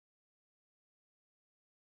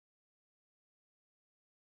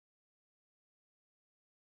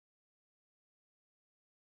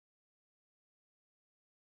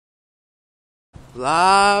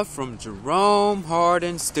Live from Jerome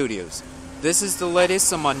Hardin Studios. This is the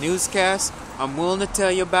latest on my newscast I'm willing to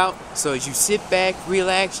tell you about, so as you sit back,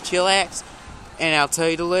 relax, chillax, and I'll tell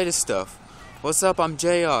you the latest stuff. What's up? I'm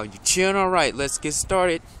JR. You chilling? Alright, let's get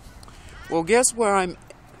started. Well, guess where I'm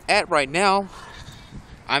at right now?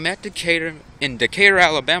 I'm at Decatur, in Decatur,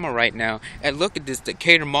 Alabama right now, and look at this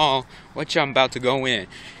Decatur Mall, which I'm about to go in.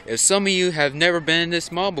 If some of you have never been in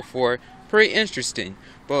this mall before, pretty interesting.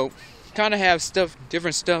 But kind of have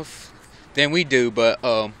different stuff than we do, but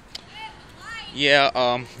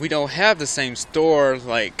we don't have the same store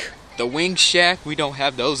like the Wing Shack. We don't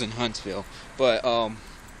have those in Huntsville, but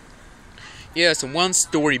it's a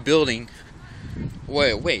one-story building.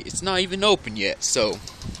 Wait, it's not even open yet, so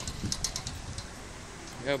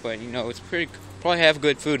yeah, but it's probably have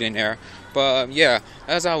good food in there. But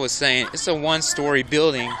as I was saying, it's a one-story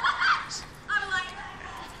building,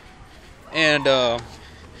 and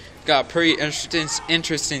got pretty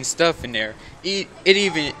interesting stuff in there. It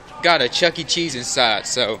even got a Chuck E. Cheese inside,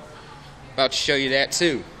 so about to show you that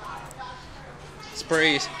too. It's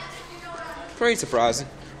pretty surprising,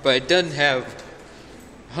 but it doesn't have.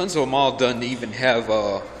 Huntsville Mall doesn't even have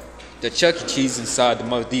the Chuck E. Cheese inside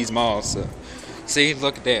these malls. So. See,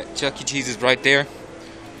 look at that. Chuck E. Cheese is right there.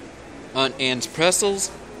 And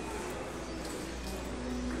pretzels.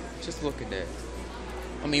 Just look at that.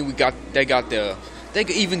 I mean, they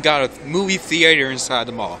even got a movie theater inside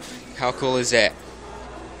the mall. How cool is that?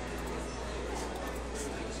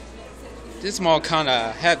 This mall kind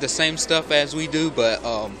of have the same stuff as we do, but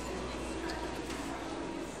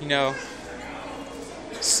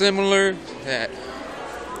similar. That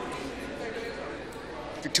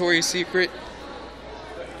Victoria's Secret.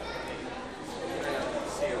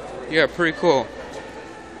 Yeah, pretty cool.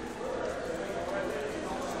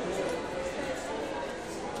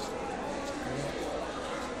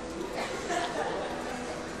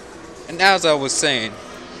 And as I was saying,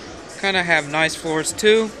 kind of have nice floors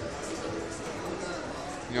too.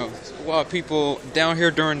 A lot of people down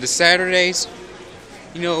here during the Saturdays.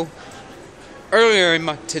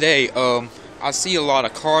 Earlier today, I see a lot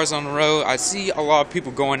of cars on the road. I see a lot of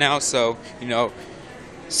people going out, so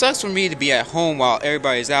sucks for me to be at home while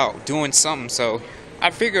everybody's out doing something. So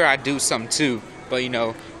I figure I'd do something too. But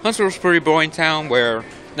Huntsville's a pretty boring town where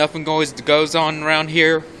nothing goes on around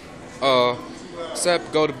here.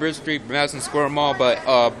 Except go to Bridge Street, Madison Square Mall. But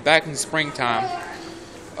back in springtime,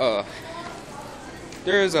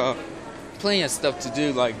 there's plenty of stuff to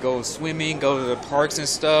do, like go swimming, go to the parks and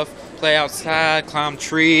stuff, play outside, climb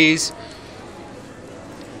trees.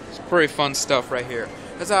 It's pretty fun stuff right here.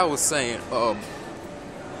 As I was saying,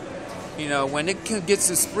 when it gets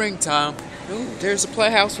to springtime, there's a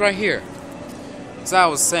playhouse right here. As I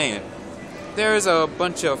was saying, there's a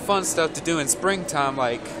bunch of fun stuff to do in springtime,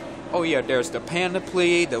 like there's the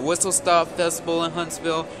Panoply, the Whistle Stop Festival in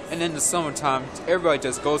Huntsville, and in the summertime, everybody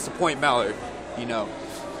just goes to Point Mallard.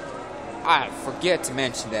 I forget to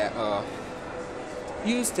mention that.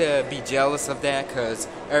 Used to be jealous of that because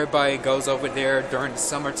everybody goes over there during the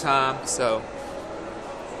summertime, so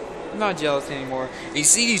I'm not jealous anymore. And you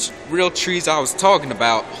see these real trees I was talking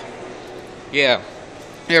about? Yeah,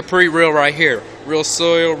 they're pretty real right here. Real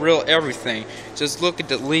soil, real everything. Just look at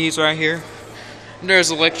the leaves right here. And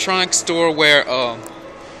there's an electronics store where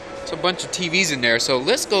there's a bunch of TVs in there. So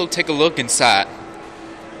let's go take a look inside.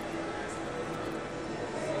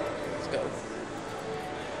 Let's go.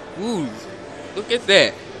 Ooh, look at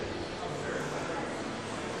that.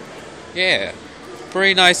 Yeah,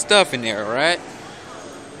 pretty nice stuff in there, right?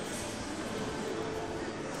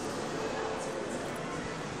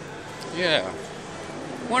 Yeah.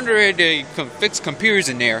 Wonder if they can fix computers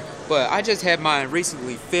in there, but I just had mine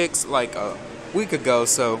recently fixed like a week ago,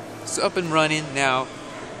 so it's up and running now.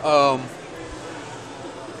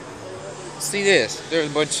 See this? There's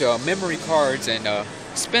a bunch of memory cards and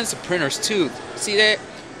expensive printers too. See that?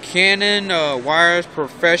 Canon Wires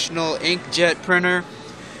Professional Inkjet printer,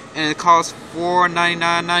 and it costs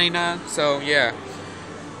 $499.99. So yeah.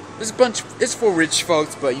 It's for rich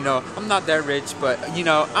folks, but I'm not that rich, but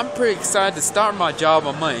I'm pretty excited to start my job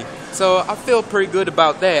on money, so I feel pretty good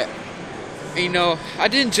about that. And, I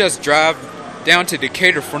didn't just drive down to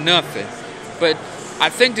Decatur for nothing, but I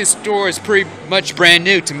think this store is pretty much brand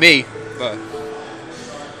new to me. But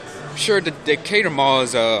I'm sure the Decatur Mall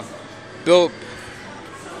is built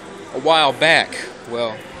a while back.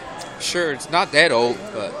 Well, sure, it's not that old,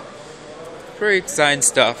 but pretty exciting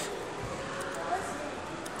stuff.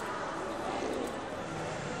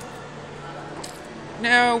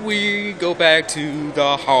 Now we go back to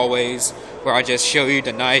the hallways where I just show you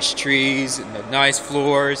the nice trees and the nice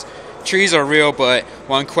floors. Trees are real, but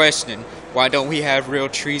one question, why don't we have real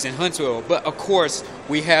trees in Huntsville? But of course,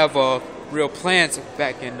 we have real plants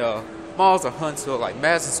back in the malls of Huntsville, like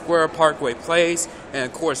Madison Square Parkway Place, and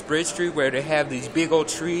of course Bridge Street, where they have these big old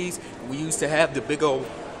trees. We used to have the big old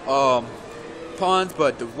ponds,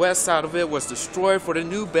 but the west side of it was destroyed for the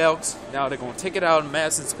new belts. Now they're gonna take it out in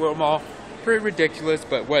Madison Square Mall. Pretty ridiculous,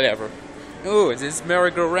 but whatever. Oh, is this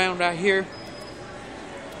merry-go-round right here?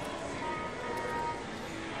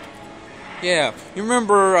 Yeah, you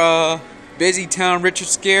remember Busy Town Richard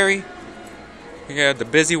Scarry? Yeah, the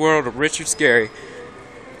busy world of Richard Scarry.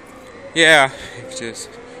 Yeah, it's just.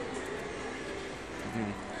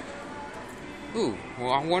 Ooh,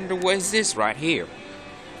 well, I wonder what is this right here?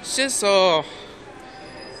 It's just a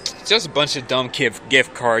bunch of dumb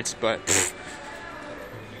gift cards, but. Pfft.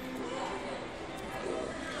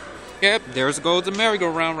 Yep, there's goes the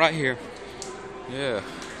merry-go-round right here. Yeah.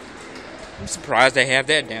 I'm surprised they have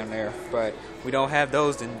that down there, but we don't have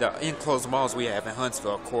those in the enclosed malls we have in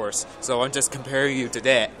Huntsville, of course. So I'm just comparing you to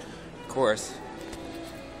that, of course.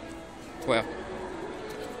 Well,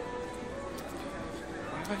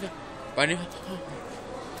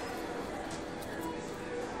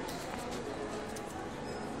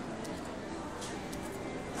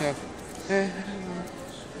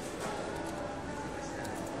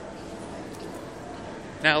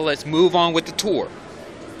 now let's move on with the tour.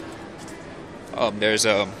 There's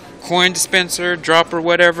a coin dispenser, dropper,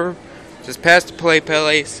 whatever. Just past the play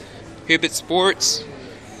place. Hibbett Sports.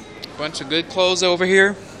 Bunch of good clothes over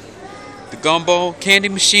here. The gumbo, candy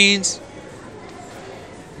machines.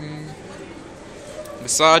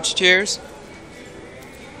 Massage chairs.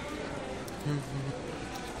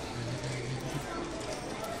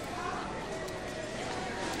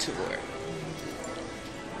 Tour.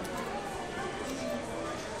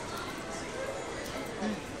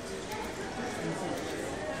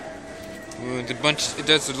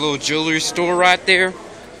 There's a little jewelry store right there.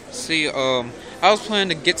 See, I was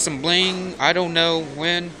planning to get some bling. I don't know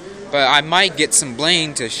when, but I might get some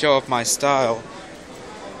bling to show off my style.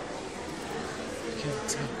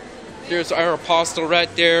 There's Aeropostale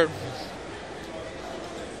right there.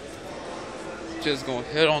 Just gonna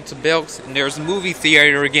head on to Belks, and there's a movie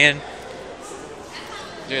theater again.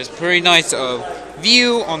 There's a pretty nice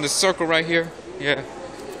view on the circle right here. Yeah.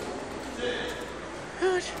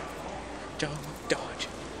 Dodge.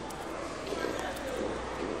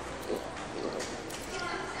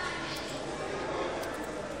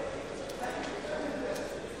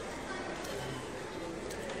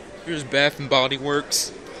 Here's Bath and Body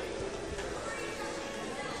Works.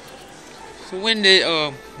 So when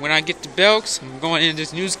I get to Belks, I'm going into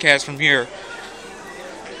this newscast from here.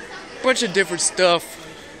 Bunch of different stuff,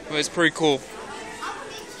 but it's pretty cool.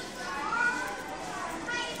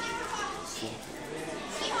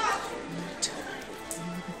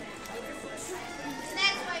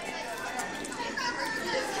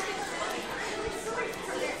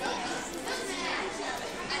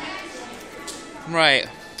 Right.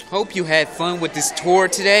 Hope you had fun with this tour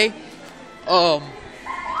today. Well,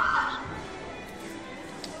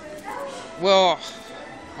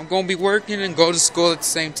 I'm gonna be working and go to school at the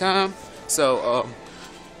same time. So,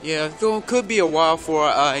 yeah, it could be a while before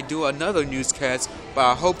I do another newscast. But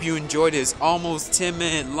I hope you enjoyed this almost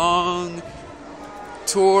 10-minute long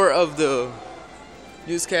tour of the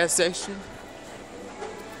newscast section.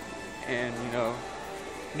 And, you know,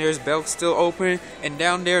 there's Belk still open, and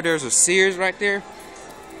down there's a Sears right there.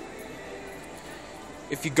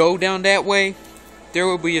 If you go down that way, there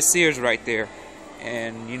will be a Sears right there,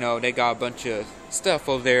 and you know they got a bunch of stuff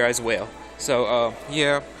over there as well. So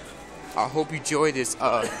yeah, I hope you enjoyed this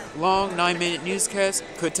long 9-minute newscast.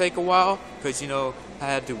 Could take a while because you know I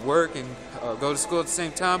had to work and go to school at the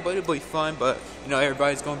same time, but it'll be fun. But you know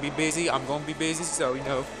everybody's gonna be busy. I'm gonna be busy, so you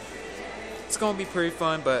know it's gonna be pretty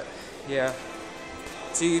fun. But yeah.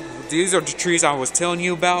 See, these are the trees I was telling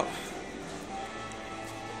you about.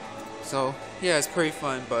 So, yeah, it's pretty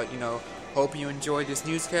fun, but, you know, hope you enjoyed this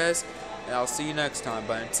newscast, and I'll see you next time.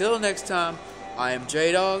 But until next time, I am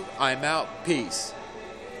J-Dog, I'm out, peace.